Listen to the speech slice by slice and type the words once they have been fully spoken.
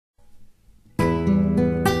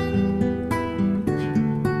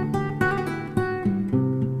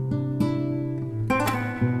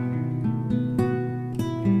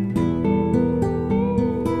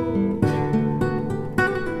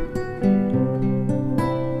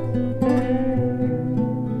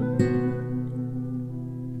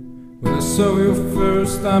saw you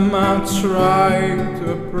first time, I tried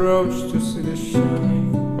to approach to see the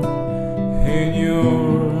shine in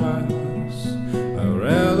your eyes. I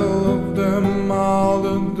read all of them, all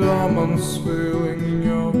the diamonds filling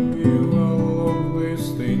your view, all of these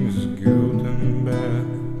things, good and bad.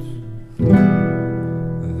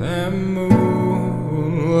 The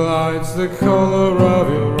moon lights the color of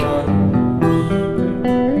your eyes.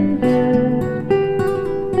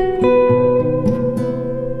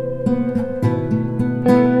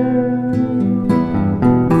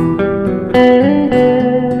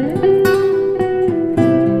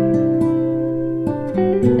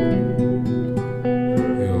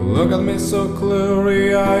 Look at me so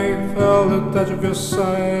clearly, I felt the touch of your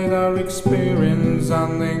side. I experienced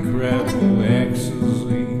an incredible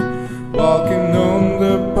ecstasy, walking on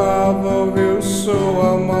the path of your soul.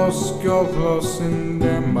 Almost got lost in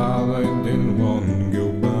them, but I didn't want to go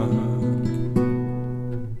back.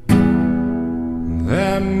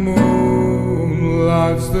 The moon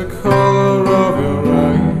lights the color of your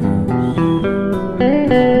eyes.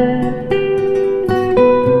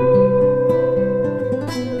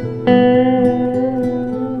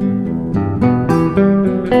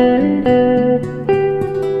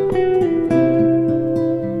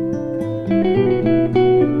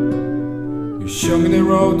 Show me the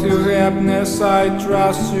road to happiness, I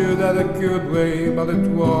trust you that a good way, but it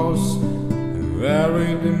was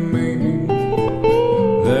very demeaning.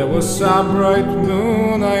 There was a bright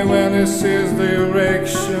moon, I went in his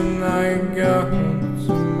direction, I got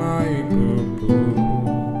to my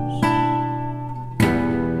purpose.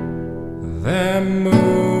 The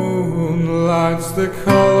moon lights the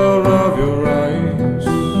color of your eyes.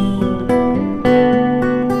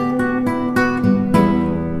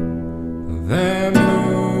 The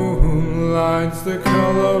moon lights the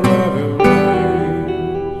color of your eyes.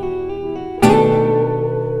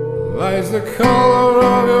 Lights the color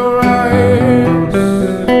of your eyes.